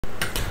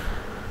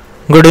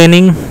Good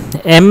evening.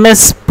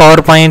 MS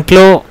power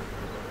పాయింట్లో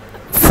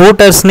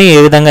ఫూటర్స్ని ఏ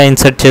విధంగా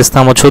insert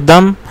చేస్తామో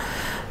చూద్దాం.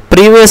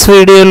 ప్రీవియస్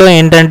వీడియోలో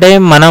ఏంటంటే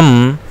మనం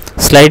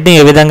స్లైడ్ని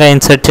ఏ విధంగా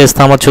ఇన్సర్ట్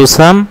చేస్తామో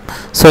చూస్తాం.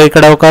 సో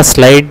ఇక్కడ ఒక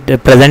స్లైడ్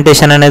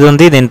ప్రజెంటేషన్ అనేది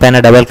ఉంది, దీనిపైన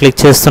డబల్ క్లిక్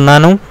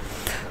చేస్తున్నాను.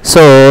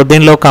 సో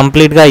దీనిలో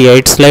కంప్లీట్గా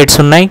 8 స్లైడ్స్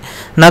ఉన్నాయి.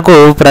 నాకు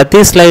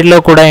ప్రతి స్లైడ్లో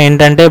కూడా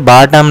ఏంటంటే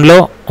బాటంలో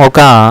ఒక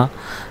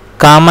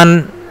కామన్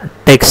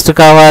టెక్స్ట్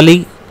కావాలి,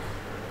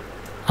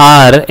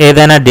 ఆర్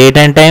ఏదైనా date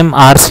and time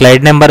are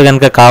slide number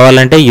కనుక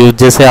కావాలంటే యూజ్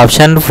చేసే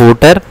ఆప్షన్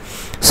ఫూటర్.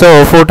 సో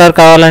ఫూటర్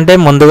కావాలంటే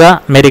ముందుగా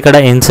మీరు ఇక్కడ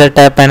ఇన్సర్ట్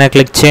ట్యాబ్ పైన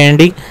క్లిక్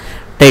చేయండి.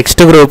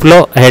 టెక్స్ట్ గ్రూప్లో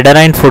హెడర్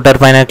అండ్ ఫూటర్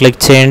పైన క్లిక్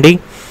చేయండి.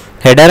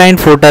 హెడర్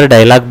అండ్ ఫూటర్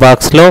డైలాగ్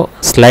బాక్స్లో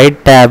స్లైడ్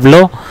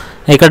ట్యాబ్లో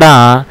ఇక్కడ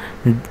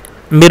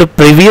మీరు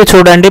ప్రివ్యూ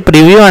చూడండి.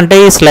 ప్రివ్యూ అంటే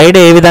ఈ స్లైడ్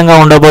ఏ విధంగా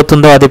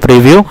ఉండబోతుందో అది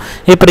ప్రివ్యూ.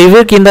 ఈ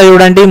ప్రివ్యూ కింద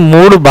చూడండి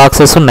 3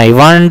 బాక్సెస్ ఉన్నాయి,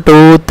 1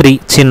 2 3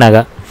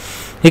 చిన్నగా.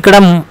 ఇక్కడ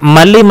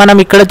మళ్ళీ మనం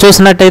ఇక్కడ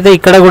చూసినట్టయితే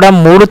ఇక్కడ కూడా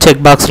 3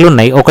 చెక్ బాక్స్లు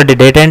ఉన్నాయి, ఒకటి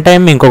డేట్ అండ్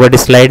టైం, ఇంకొకటి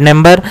స్లైడ్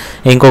నెంబర్,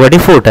 ఇంకొకటి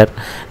ఫూటర్.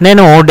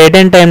 నేను డేట్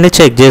అండ్ టైంని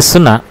చెక్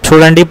చేస్తున్నా.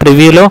 చూడండి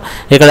ప్రివ్యూలో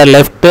ఇక్కడ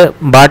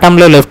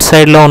బాటంలో లెఫ్ట్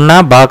సైడ్లో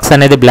ఉన్న బాక్స్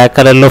అనేది బ్లాక్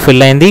కలర్లో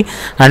ఫిల్ అయింది.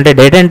 అంటే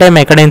డేట్ అండ్ టైం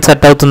ఎక్కడ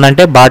ఇన్సర్ట్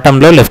అవుతుందంటే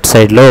బాటంలో లెఫ్ట్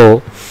సైడ్లో.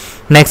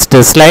 నెక్స్ట్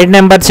స్లైడ్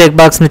నెంబర్ చెక్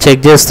బాక్స్ని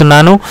చెక్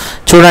చేస్తున్నాను.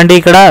 చూడండి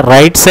ఇక్కడ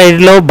రైట్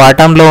సైడ్లో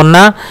బాటంలో ఉన్న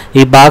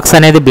ఈ బాక్స్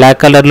అనేది బ్లాక్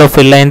కలర్లో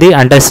ఫిల్ అయింది.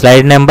 అంటే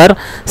స్లైడ్ నెంబర్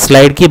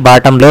స్లైడ్కి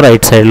బాటంలో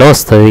రైట్ సైడ్లో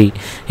వస్తుంది.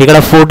 ఇక్కడ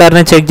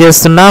ఫూటర్ని చెక్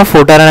చేస్తున్నా.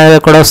 ఫూటర్ అనేది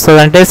ఎక్కడ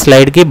వస్తుంది అంటే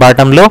స్లైడ్కి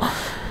బాటంలో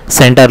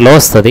సెంటర్లో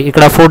వస్తుంది.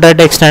 ఇక్కడ ఫూటర్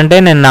టెక్స్ట్ అంటే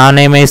నేను నా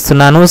నేమ్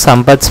ఇస్తున్నాను,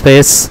 సంపత్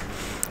స్పేస్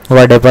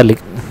వడేపల్లి.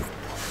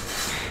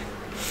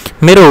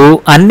 మీరు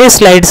అన్ని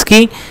స్లైడ్స్కి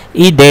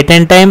ఈ date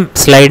and time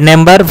slide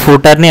number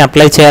ఫూటర్ని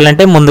apply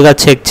చేయాలంటే ముందుగా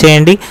చెక్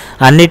చేయండి.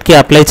 అన్నిటికీ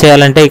అప్లై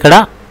చేయాలంటే ఇక్కడ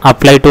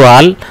అప్లై టు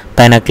ఆల్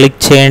పైన క్లిక్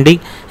చేయండి.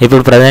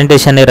 ఇప్పుడు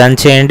ప్రజెంటేషన్ని రన్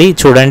చేయండి.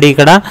 చూడండి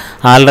ఇక్కడ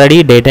already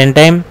date and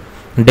time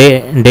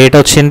date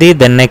వచ్చింది.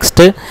 దెన్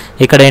నెక్స్ట్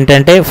ఇక్కడ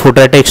ఏంటంటే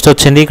ఫూటర్ టెక్స్ట్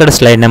వచ్చింది, ఇక్కడ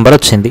స్లైడ్ నెంబర్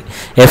వచ్చింది.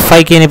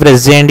 F5 కీని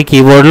ప్రెస్ చేయండి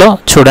కీబోర్డ్లో.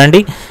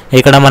 చూడండి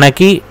ఇక్కడ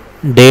మనకి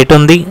డేట్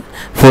ఉంది,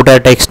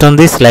 ఫూటర్ టెక్స్ట్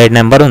ఉంది, స్లైడ్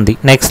నెంబర్ ఉంది.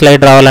 నెక్స్ట్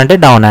స్లైడ్ రావాలంటే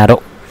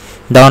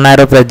డౌన్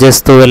యారో ప్రెస్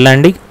చేస్తూ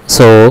వెళ్ళండి.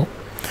 So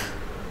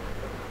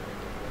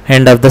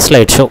end of the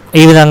slide show.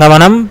 ఈ విధంగా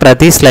మనం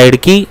ప్రతి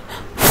స్లైడ్కి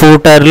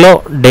ఫూటర్లో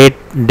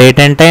date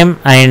and time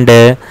and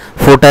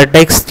footer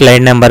text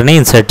slide నెంబర్ని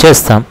ఇన్సర్ట్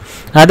చేస్తాం.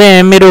 అదే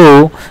మీరు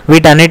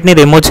వీటన్నిటిని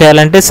రిమూవ్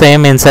చేయాలంటే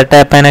సేమ్ ఇన్సర్ట్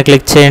ట్యాబ్ పైన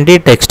క్లిక్ చేయండి.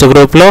 టెక్స్ట్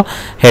గ్రూప్లో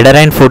హెడర్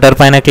అండ్ ఫూటర్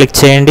పైన క్లిక్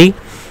చేయండి.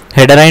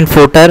 హెడర్ అండ్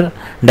ఫూటర్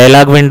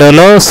డైలాగ్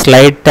విండోలో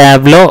స్లైడ్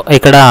ట్యాబ్లో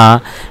ఇక్కడ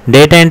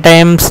date and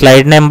time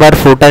slide number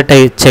footer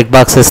check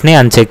బాక్సెస్ని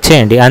uncheck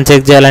చేయండి.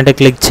 అన్చెక్ చేయాలంటే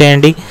క్లిక్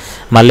చేయండి,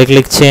 మళ్ళీ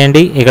క్లిక్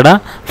చేయండి. ఇక్కడ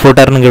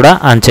ఫూటర్ని కూడా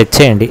అన్చెక్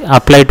చేయండి.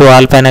 అప్లై టు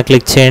ఆల్ పైన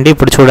క్లిక్ చేయండి.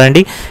 ఇప్పుడు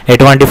చూడండి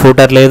ఎటువంటి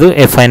ఫూటర్ లేదు.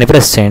 F5ని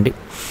ప్రెస్ చేయండి.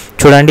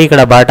 చూడండి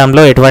ఇక్కడ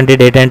బాటంలో ఎటువంటి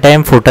date and time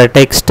footer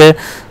text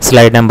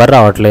slide number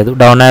రావట్లేదు.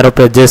 డౌన్ యారో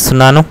ప్రెస్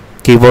చేస్తున్నాను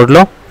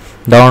కీబోర్డ్లో,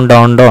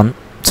 డౌన్.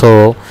 సో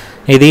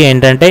ఇది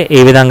ఏంటంటే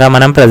ఈ విధంగా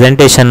మనం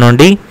ప్రజెంటేషన్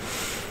నుండి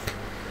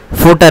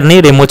ఫూటర్ని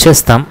రిమూవ్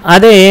చేస్తాం.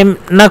 అదే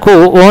నాకు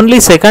ఓన్లీ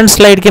సెకండ్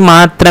స్లైడ్కి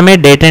మాత్రమే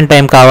డేట్ అండ్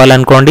టైం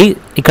కావాలనుకోండి,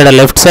 ఇక్కడ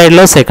లెఫ్ట్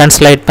సైడ్లో సెకండ్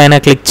స్లైడ్ పైన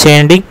క్లిక్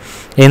చేయండి.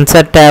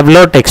 ఇన్సర్ట్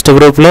ట్యాబ్లో టెక్స్ట్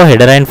గ్రూప్లో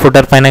హెడర్ అండ్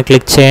ఫూటర్ పైన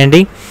క్లిక్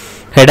చేయండి.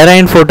 హెడర్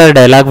అండ్ ఫూటర్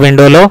డైలాగ్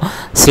విండోలో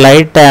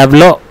స్లైడ్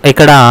ట్యాబ్లో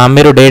ఇక్కడ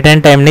మీరు డేట్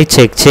అండ్ టైంని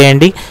చెక్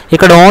చేయండి.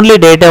 ఇక్కడ ఓన్లీ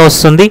డేటే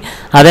వస్తుంది.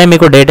 అదే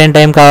మీకు డేట్ అండ్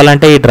టైం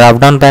కావాలంటే ఈ డ్రాప్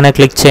డౌన్ పైన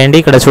క్లిక్ చేయండి.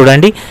 ఇక్కడ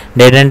చూడండి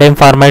డేట్ అండ్ టైం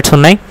ఫార్మాట్స్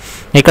ఉన్నాయి.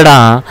 ఇక్కడ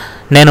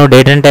నేను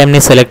డేట్ అండ్ టైంని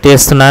సెలెక్ట్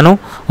చేస్తున్నాను.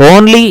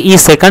 ఓన్లీ ఈ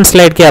సెకండ్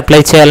స్లైడ్కి అప్లై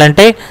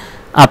చేయాలంటే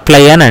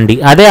అప్లై అనండి.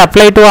 అదే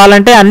అప్లై టు ఆల్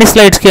అంటే అన్ని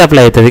స్లైడ్స్కి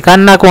అప్లై అవుతుంది,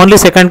 కానీ నాకు ఓన్లీ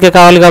సెకండ్కే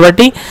కావాలి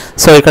కాబట్టి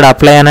సో ఇక్కడ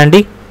అప్లై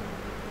అనండి.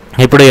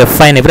 ఇప్పుడు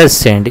F5ని ప్రెస్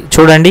చేయండి.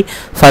 చూడండి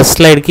ఫస్ట్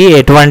స్లైడ్కి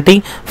ఎటువంటి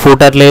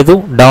ఫూటర్ లేదు.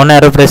 డౌన్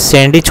యారో ప్రెస్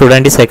చేయండి.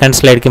 చూడండి సెకండ్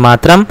స్లైడ్కి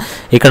మాత్రం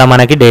ఇక్కడ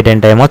మనకి డేట్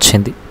అండ్ టైం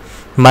వచ్చింది.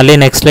 మళ్ళీ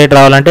నెక్స్ట్ స్లైడ్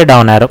రావాలంటే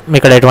డౌన్ యారో,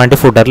 ఇక్కడ ఎటువంటి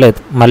ఫూటర్ లేదు.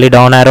 మళ్ళీ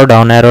down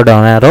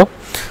arrow.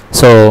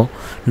 So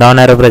down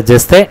arrow press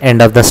చేస్తే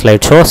end of the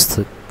slide show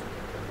వస్తుంది.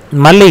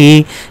 మళ్ళీ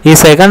ఈ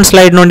సెకండ్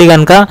స్లైడ్ నుండి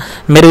కనుక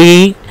మీరు ఈ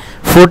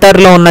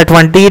ఫూటర్లో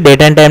ఉన్నటువంటి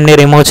డేట్ అండ్ టైంని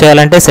రిమూవ్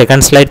చేయాలంటే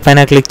సెకండ్ స్లైడ్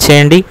పైన క్లిక్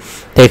చేయండి.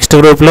 టెక్స్ట్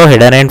గ్రూప్లో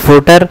హెడర్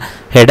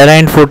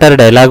అండ్ ఫూటర్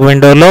డైలాగ్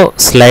విండోలో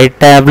స్లైడ్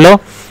ట్యాబ్లో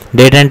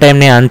డేట్ అండ్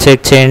టైంని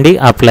అన్చెక్ చేయండి,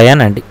 అప్లై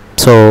అనండి.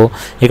 సో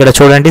ఇక్కడ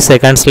చూడండి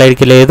సెకండ్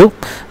స్లైడ్కి లేదు.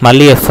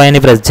 మళ్ళీ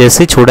F5ని ప్రెస్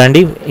చేసి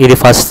చూడండి ఇది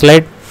ఫస్ట్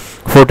స్లైడ్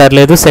ఫూటర్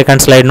లేదు,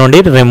 సెకండ్ స్లైడ్ నుండి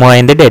రిమూవ్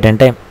అయింది date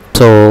and time.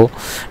 So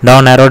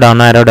down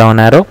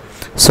arrow.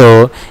 So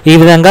ఈ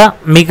విధంగా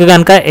మీకు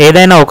కనుక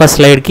ఏదైనా ఒక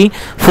స్లైడ్కి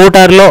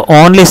ఫూటర్లో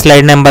ఓన్లీ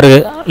స్లైడ్ నెంబర్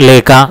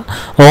లేక,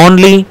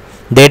 ఓన్లీ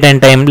డేట్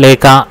అండ్ టైం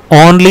లేక,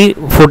 ఓన్లీ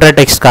ఫూటర్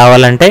టెక్స్ట్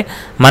కావాలంటే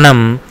మనం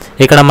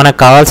ఇక్కడ మనకు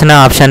కావాల్సిన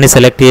ఆప్షన్ని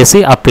సెలెక్ట్ చేసి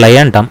అప్లై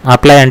అంటాం.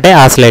 అప్లై అంటే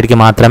ఆ స్లైడ్కి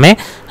మాత్రమే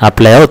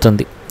అప్లై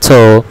అవుతుంది. సో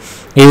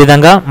ఈ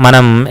విధంగా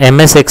మనం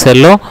MS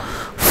Excelలో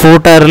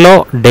ఫూటర్లో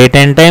డేట్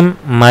అండ్ టైం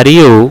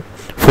మరియు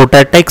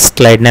ఫూటర్ టెక్స్ట్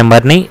స్లైడ్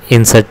నెంబర్ని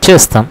ఇన్సర్ట్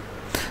చేస్తాం.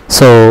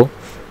 So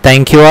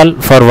thank you all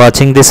for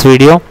watching this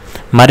video.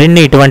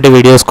 మరిన్ని ఇటువంటి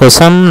వీడియోస్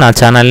కోసం నా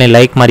ఛానల్ని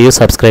లైక్ మరియు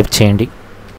సబ్స్క్రైబ్ చేయండి.